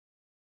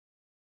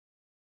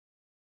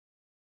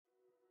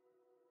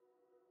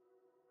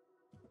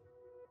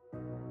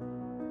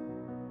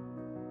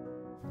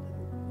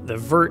The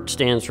VERT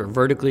stands for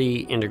Vertically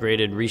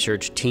Integrated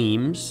Research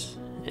Teams,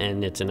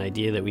 and it's an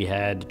idea that we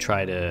had to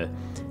try to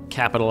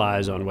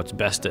capitalize on what's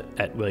best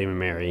at William &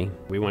 Mary.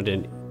 We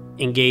wanted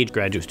to engage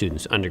graduate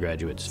students,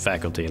 undergraduates,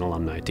 faculty, and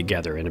alumni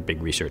together in a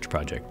big research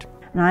project.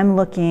 And I'm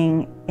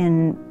looking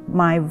in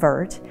my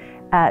VERT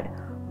at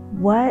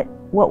what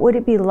would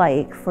it be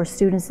like for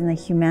students in the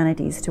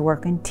humanities to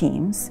work in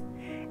teams,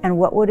 and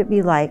what would it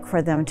be like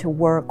for them to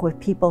work with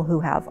people who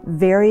have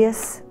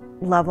various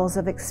levels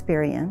of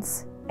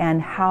experience, and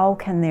how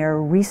can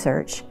their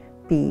research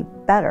be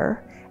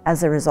better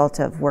as a result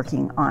of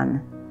working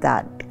on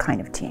that kind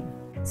of team.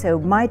 So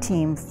my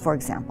team, for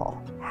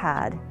example,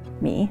 had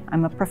me,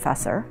 I'm a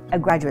professor, a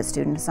graduate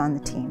student is on the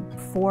team,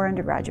 4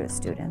 undergraduate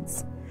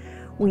students.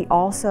 We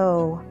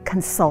also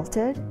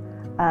consulted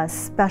a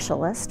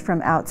specialist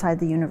from outside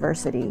the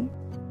university.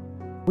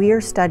 We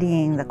are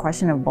studying the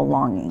question of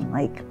belonging,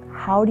 like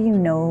how do you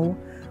know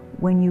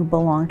when you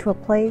belong to a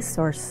place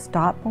or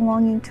stop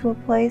belonging to a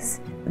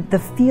place? The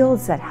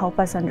fields that help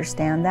us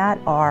understand that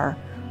are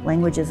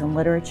languages and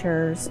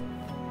literatures,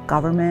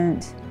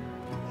 government,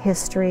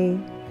 history,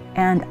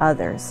 and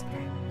others.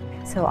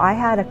 So I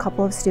had a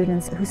couple of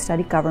students who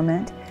study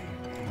government,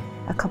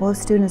 a couple of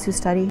students who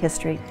study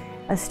history,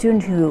 a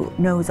student who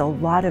knows a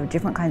lot of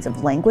different kinds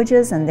of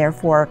languages and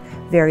therefore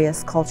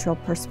various cultural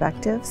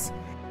perspectives.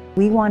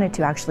 We wanted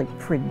to actually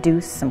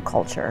produce some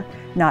culture,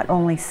 not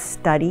only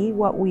study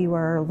what we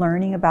were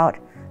learning about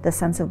the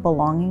sense of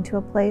belonging to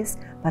a place,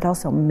 but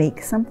also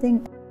make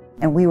something,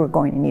 and we were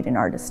going to need an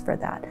artist for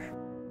that.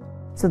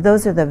 So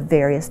those are the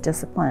various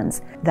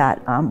disciplines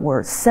that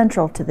were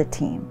central to the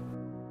team.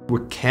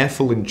 We're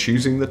careful in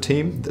choosing the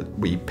team, that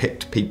we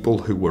picked people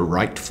who were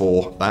right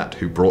for that,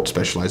 who brought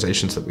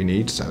specializations that we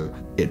need, so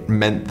it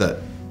meant that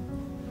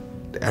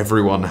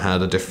everyone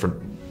had a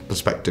different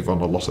perspective on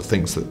a lot of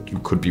things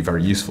that could be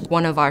very useful.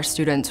 One of our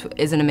students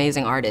is an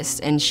amazing artist,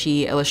 and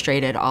she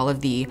illustrated all of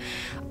the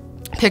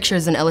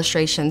pictures and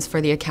illustrations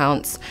for the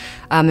accounts,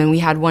 and we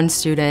had one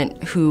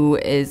student who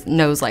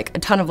knows like a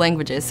ton of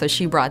languages, so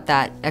she brought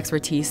that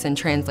expertise in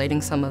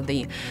translating some of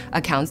the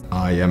accounts.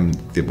 I am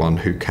the one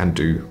who can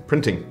do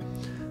printing.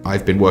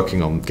 I've been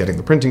working on getting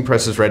the printing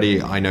presses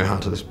ready. I know how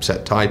to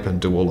set type and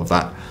do all of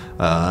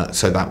that,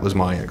 so that was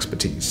my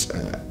expertise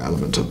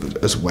element of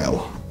it as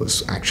well,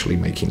 was actually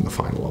making the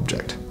final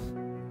object.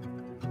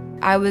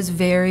 I was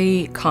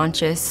very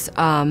conscious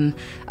of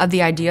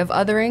the idea of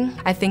othering.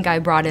 I think I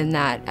brought in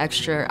that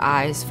extra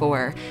eyes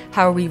for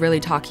how are we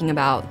really talking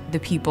about the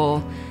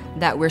people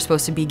that we're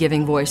supposed to be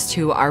giving voice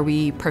to? Are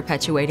we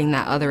perpetuating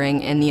that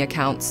othering in the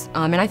accounts?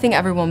 And I think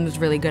everyone was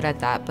really good at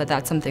that, but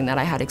that's something that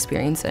I had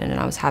experience in, and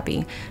I was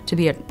happy to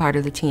be a part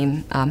of the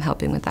team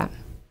helping with that.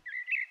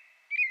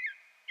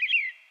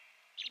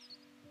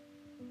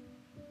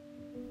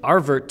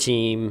 Our VERT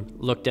team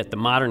looked at the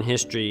modern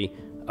history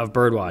of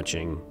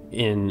birdwatching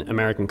in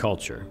American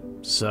culture.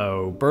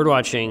 So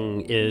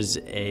birdwatching is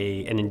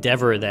an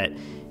endeavor that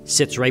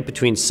sits right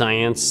between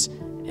science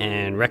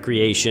and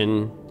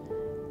recreation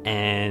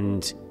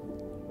and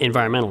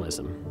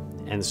environmentalism.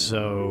 And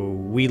so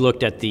we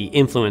looked at the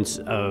influence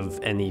of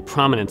and the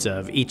prominence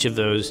of each of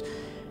those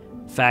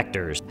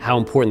factors, how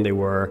important they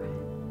were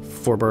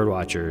for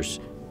birdwatchers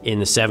in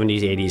the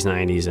 70s, 80s,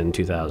 90s, and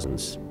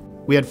 2000s.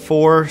 We had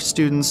 4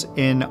 students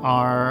in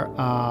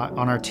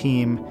on our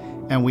team,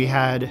 and we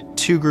had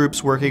 2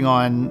 groups working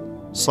on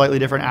slightly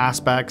different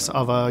aspects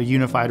of a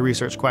unified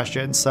research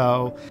question.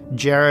 So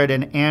Jared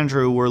and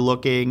Andrew were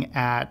looking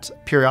at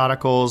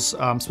periodicals,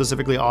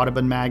 specifically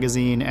Audubon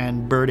magazine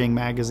and Birding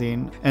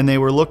magazine, and they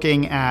were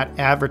looking at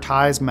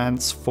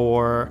advertisements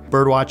for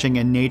birdwatching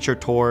and nature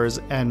tours,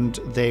 and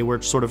they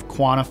were sort of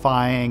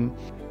quantifying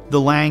the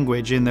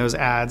language in those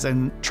ads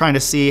and trying to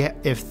see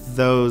if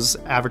those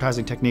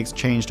advertising techniques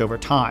changed over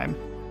time.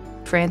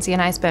 Francie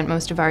and I spent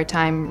most of our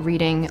time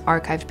reading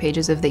archived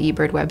pages of the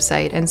eBird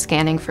website and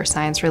scanning for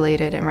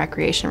science-related and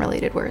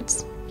recreation-related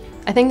words.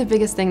 I think the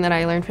biggest thing that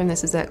I learned from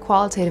this is that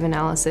qualitative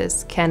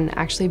analysis can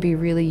actually be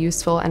really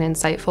useful and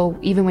insightful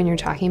even when you're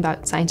talking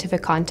about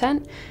scientific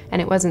content,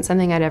 and it wasn't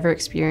something I'd ever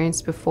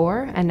experienced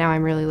before, and now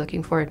I'm really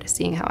looking forward to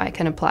seeing how I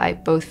can apply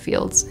both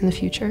fields in the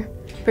future.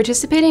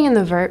 Participating in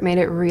the VERT made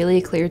it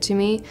really clear to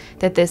me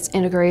that this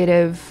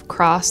integrative,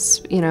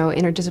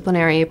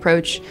 interdisciplinary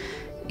approach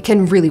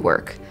can really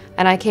work.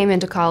 And I came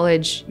into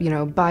college,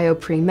 bio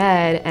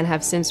pre-med, and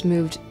have since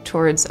moved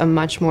towards a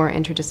much more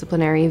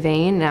interdisciplinary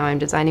vein. Now I'm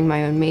designing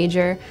my own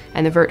major,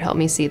 and the VERT helped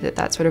me see that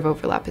that sort of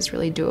overlap is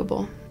really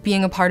doable.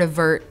 Being a part of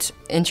VERT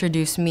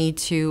introduced me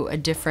to a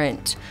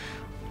different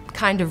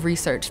kind of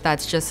research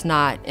that's just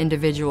not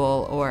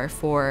individual or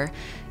for,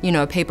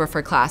 a paper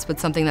for class, but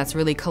something that's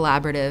really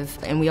collaborative.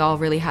 And we all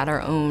really had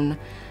our own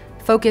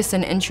focus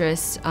and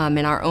interests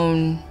in our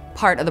own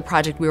part of the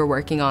project we were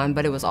working on,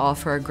 but it was all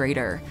for a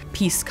greater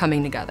piece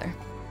coming together.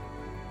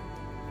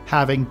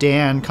 Having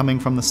Dan coming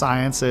from the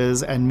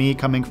sciences and me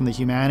coming from the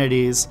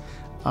humanities,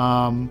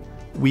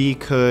 we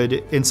could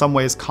in some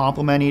ways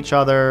complement each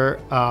other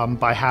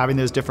by having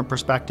those different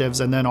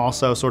perspectives, and then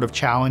also sort of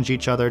challenge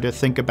each other to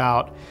think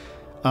about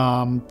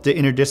the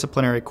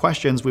interdisciplinary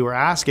questions we were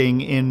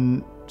asking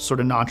in sort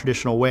of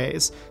non-traditional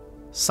ways.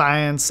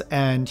 Science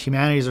and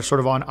humanities are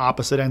sort of on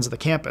opposite ends of the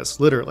campus,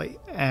 literally.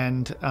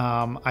 And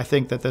I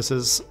think that this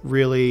has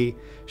really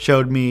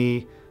showed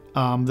me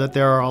that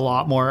there are a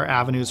lot more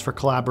avenues for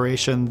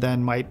collaboration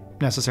than might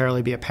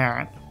necessarily be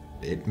apparent.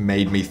 It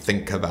made me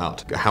think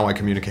about how I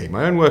communicate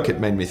my own work. It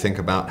made me think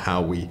about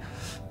how we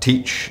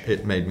teach.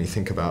 It made me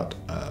think about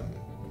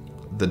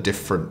the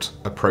different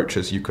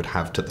approaches you could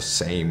have to the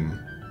same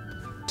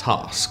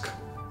task.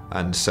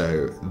 And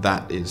so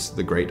that is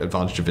the great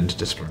advantage of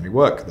interdisciplinary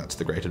work. That's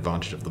the great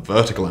advantage of the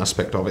vertical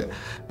aspect of it.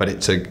 But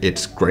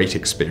it's great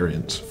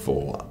experience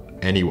for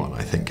anyone,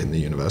 I think, in the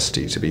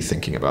university to be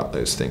thinking about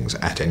those things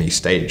at any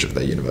stage of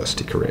their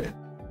university career.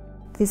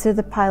 These are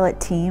the pilot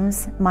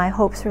teams. My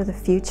hopes for the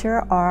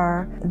future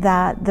are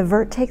that the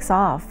VERT takes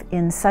off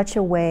in such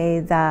a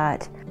way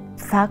that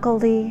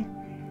faculty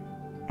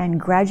and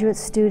graduate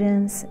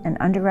students and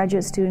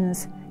undergraduate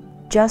students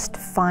just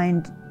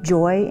find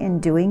joy in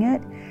doing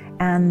it,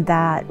 and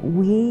that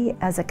we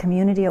as a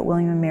community at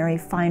William & Mary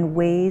find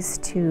ways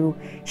to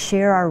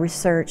share our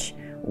research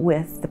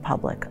with the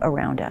public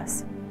around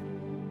us.